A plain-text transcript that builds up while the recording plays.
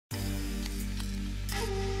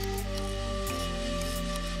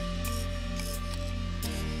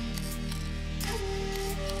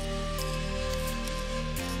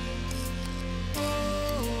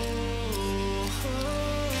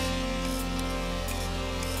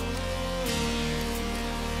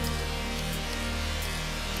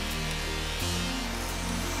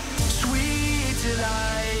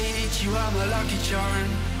you are my lucky charm.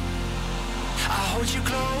 I hold you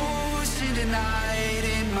close in the night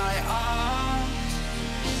in my arms.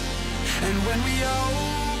 And when we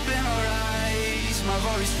open our eyes, my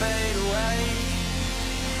worries fade away.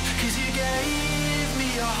 'Cause you gave me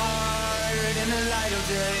your heart in the light of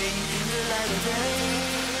day, in the light of day.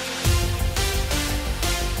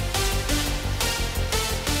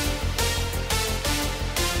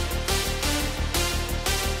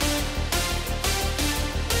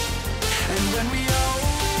 When we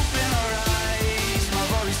open our eyes, my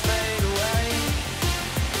worries fade away.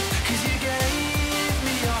 'Cause you gave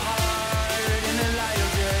me your heart in the light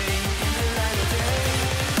of day, in the light of day.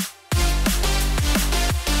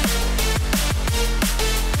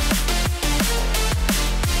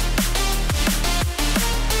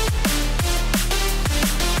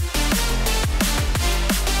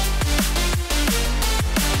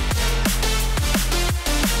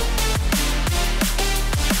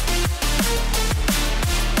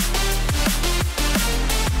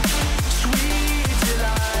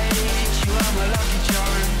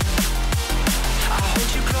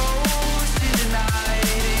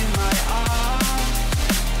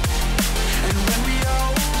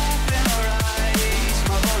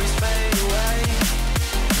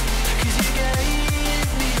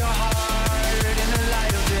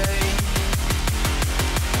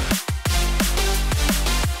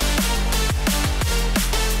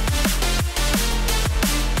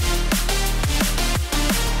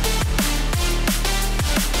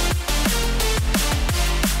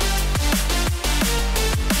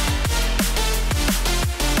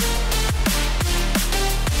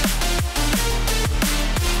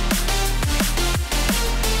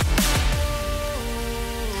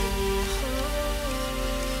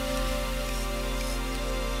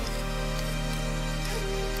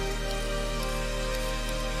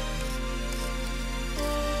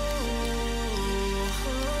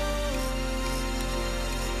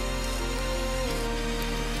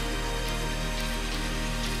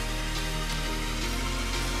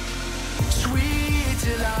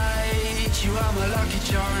 Delight, you are my lucky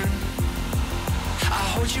charm. I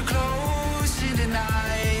hold you close in the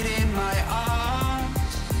night in my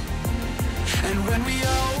arms. And when we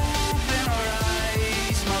open our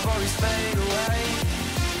eyes, my worries fade away.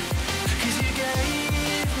 'Cause you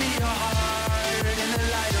gave me your heart in the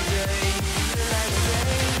light of day, in the light of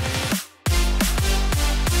day.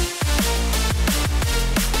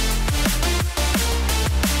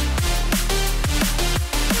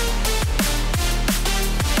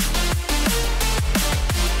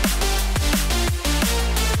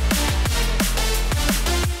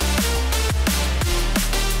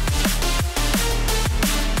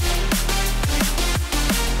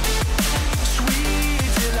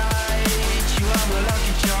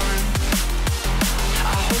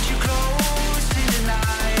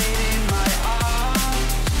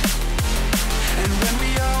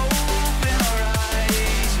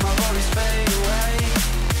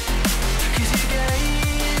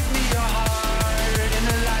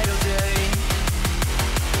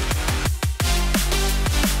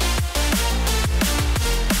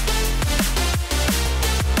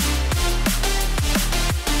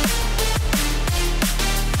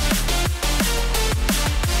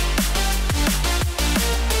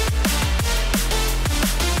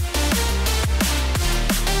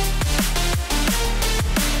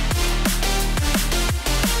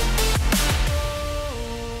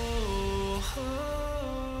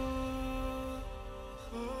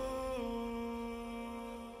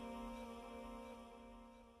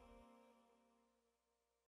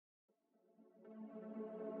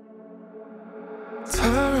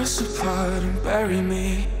 Tear us apart and bury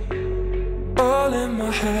me all in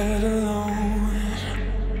my head alone,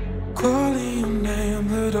 calling your name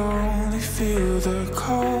but only feel the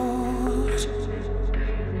cold.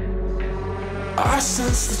 I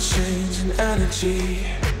sense the change in energy,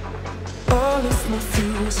 all of my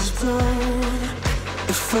fuse is blown.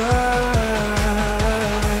 The fire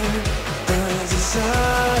burns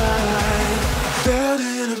inside,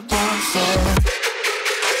 building a bonfire.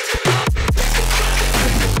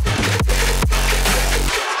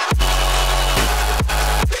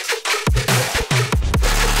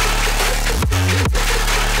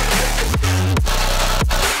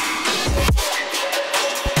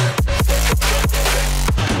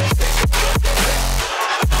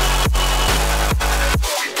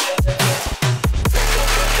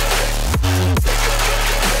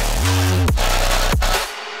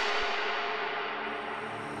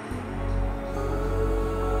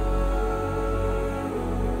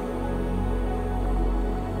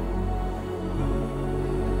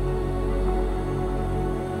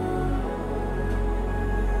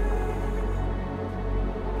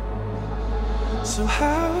 So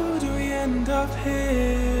how do we end up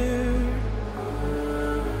here?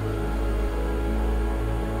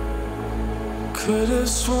 Could've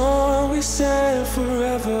sworn we said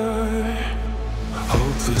forever.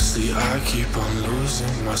 Hopelessly I keep on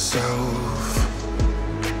losing myself.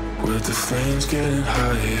 With the flames getting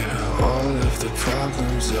higher, all of the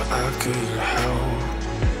problems that I couldn't help.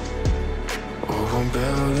 Oh, I'm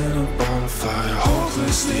building a bonfire.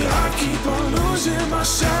 Hopelessly I keep on losing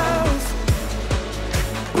myself.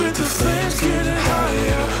 With the flames getting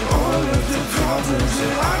higher, all of the problems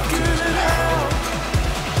that I couldn't help.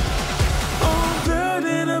 Oh, I'm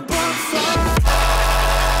building a bonfire.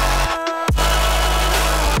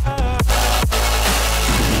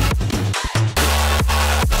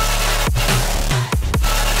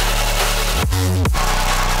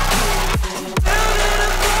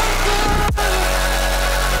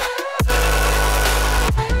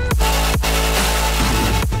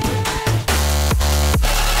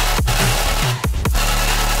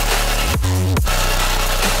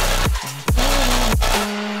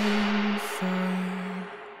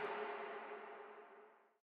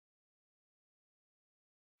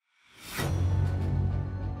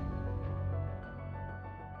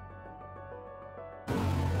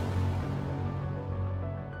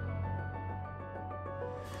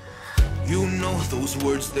 You know those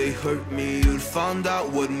words, they hurt me. You'd found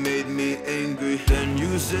out what made me angry, then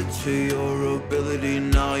use it to your ability.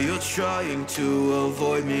 Now you're trying to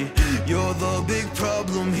avoid me. You're the big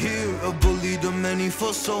problem here, a bully to many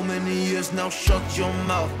for so many years. Now shut your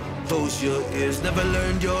mouth, close your ears. Never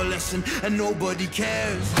learned your lesson and nobody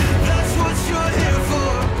cares. That's what you're here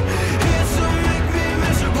for, here to make me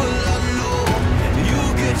miserable. I know you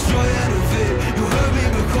get joy out of it. You hurt me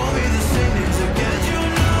but call me the same names again. You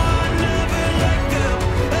know I never liked them,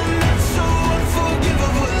 and that's so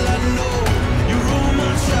unforgivable. I know you ruined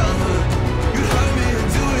my childhood. You hurt me and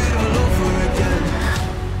do it all over again.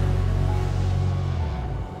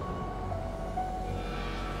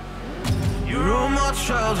 You ruined my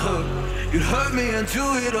childhood. You'd hurt me and do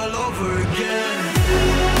it all over again.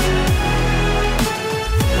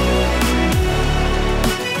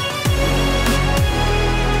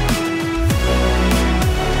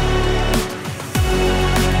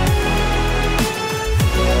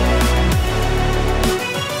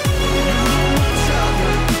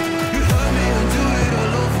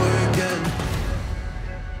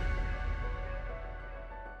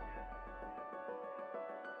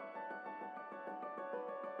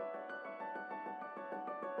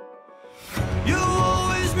 You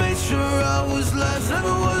always made sure I was last,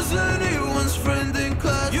 never was anyone's friend in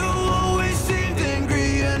class. You always seemed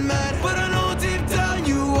angry and mad, but I know deep down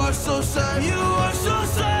you are so sad. You are so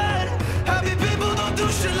sad. Happy people don't do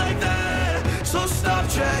shit like that. So stop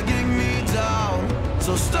dragging me down.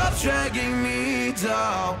 So stop dragging me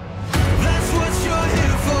down. That's what you're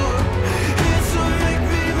here for, here to make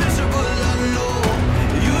me miserable. I know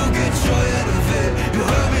you get joy out of it. You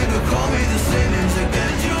hurt me but call me the same names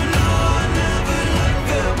again. You know I never liked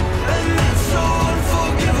them, and that's so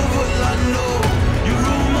unforgivable. I know you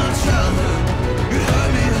ruined my childhood. You hurt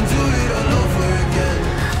me and do it all over again.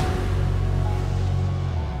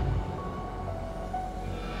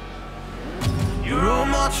 You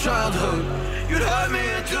ruined my childhood. You'd hurt me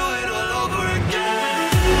and do it all over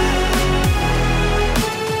again.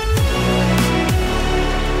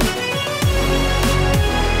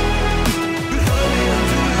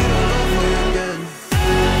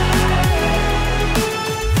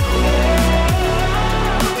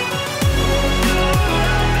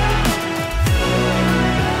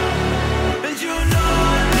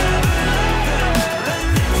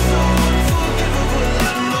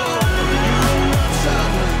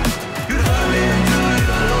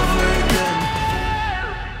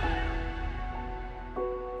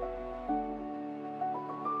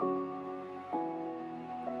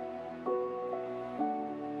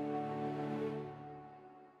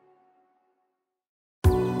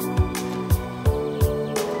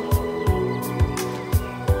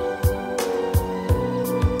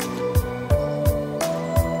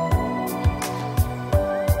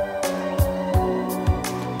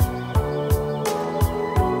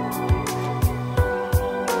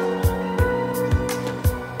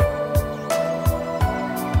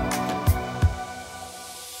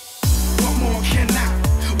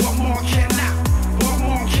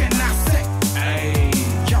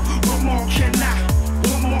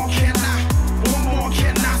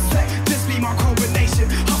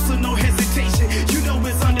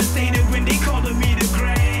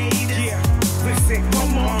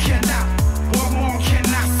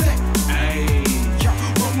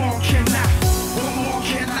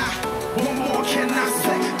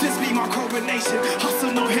 motivation,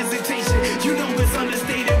 hustle, no hesitation. You know it's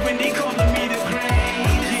understated when they calling me the great.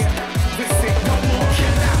 Yeah, listen, what more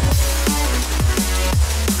can I?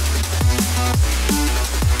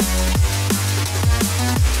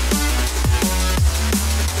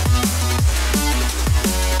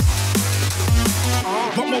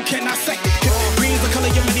 What more can I say? Green's the color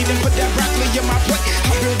of money, then put that broccoli in my plate.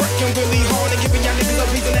 I've been working really hard and giving y'all niggas a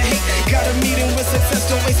reason to hate. Got a meeting with success,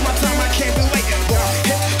 don't waste my time, I can't be late.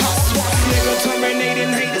 Hip hop swap, nigga,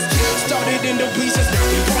 terminating haters. Started in the bleachers, now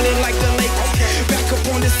we ballin' like the Lakers. Back up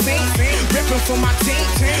on the scene, ripping for my team.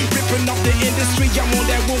 Ripping off the industry, I'm on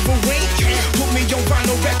that Wolverine. Put me on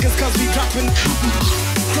vinyl records, cause we dropping,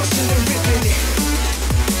 crushing and ripping it.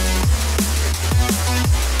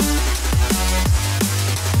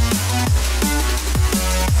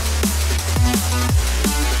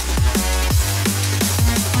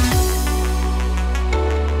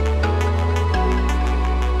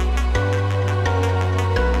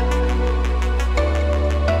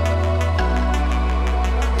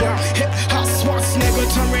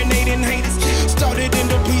 Terminating haters. Started in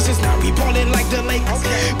the bleachers, now we ballin' like the Lakers.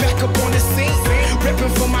 Back up on the scene,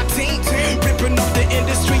 ripping for my team. Ripping off the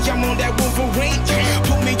industry, I'm on that Wolverine.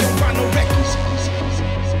 Put me on vinyl records.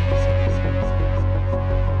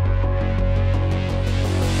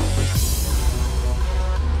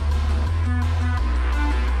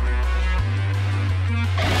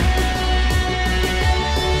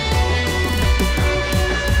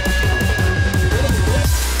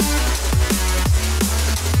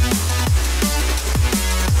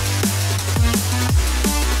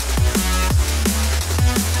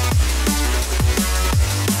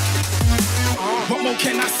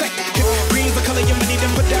 Can I say? Green's the color of money, then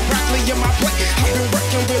put that broccoli in my plate. I've been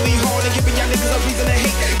working really hard and giving y'all niggas a reason to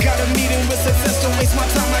hate. Got a meeting with success, don't waste my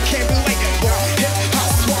time, I can't be late. Hip hop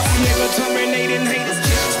swap, nigga, terminating haters.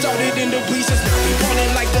 Started in the bleachers, now we ballin'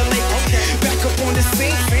 like the Lakers. Back up on the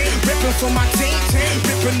scene, ripping for my team.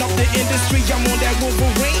 Ripping off the industry, I'm on that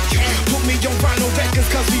Wolverine. Put me on vinyl records,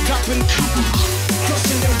 cause we dropping,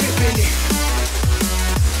 crushing and ripping it.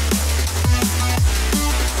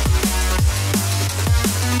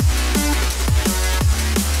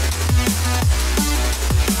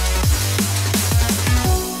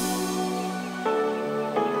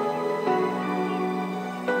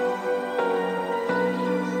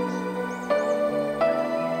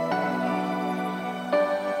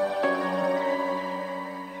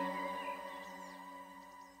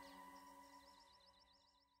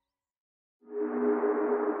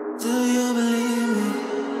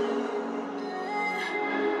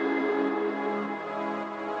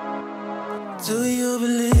 Do you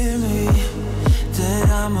believe me that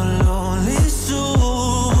I'm a lonely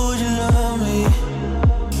soul? Would you love me?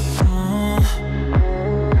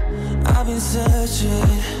 I've been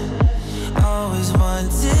searching, always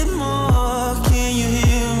wanted more. Can you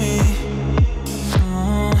hear me?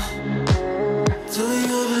 Do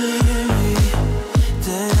you believe me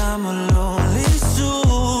that I'm a lonely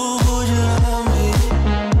soul? Would you love me?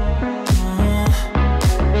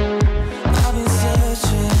 I've been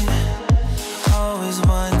searching, always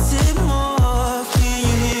wanted more. Can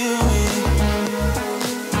you hear me?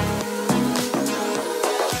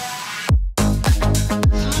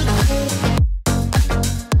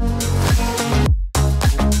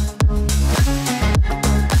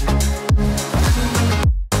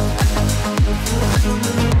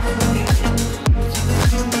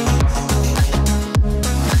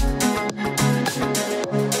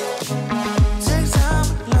 Take time,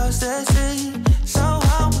 lost that city. So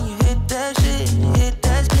hard when you hit that shit. Hit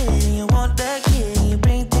that spin, you want that kid. You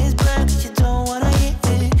bring things back, cause you don't wanna hit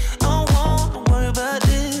it. Don't wanna worry about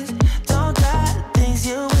this. Don't die the things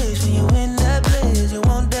you wish when you in that place. You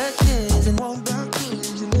want that kiss and want that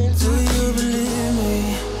kiss. Do you believe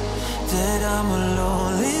me that I'm a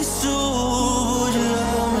lonely soul? Would you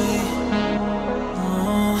love me?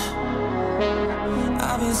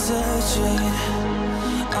 I've been searching,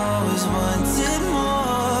 always wanted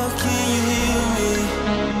more. Can you hear me?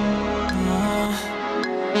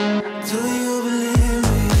 Do you believe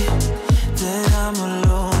me that I'm a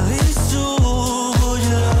lonely soul? Would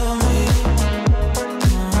you love me?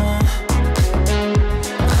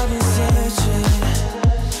 I've been searching,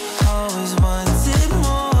 always wanted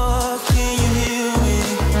more. Can you hear me?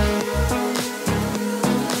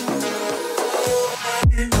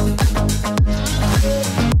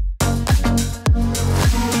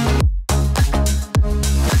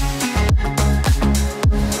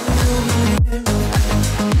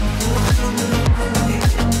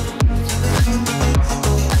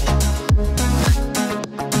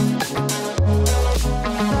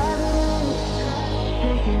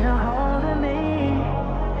 here holding me.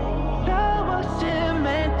 Love wasn't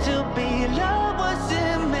meant to be, love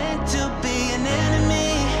wasn't meant to be an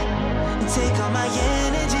enemy. You take all my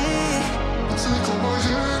energy, take all my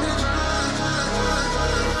energy.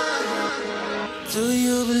 Do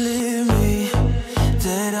you believe me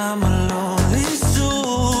that I'm a lonely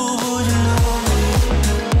soul? Would you love me?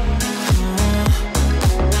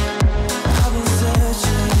 I've been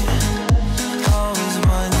searching, always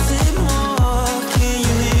wanting more. Can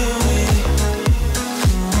you hear me?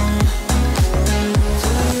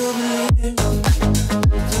 Do you believe me?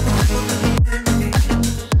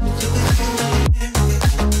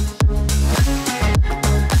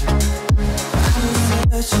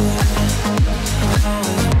 I've been searching.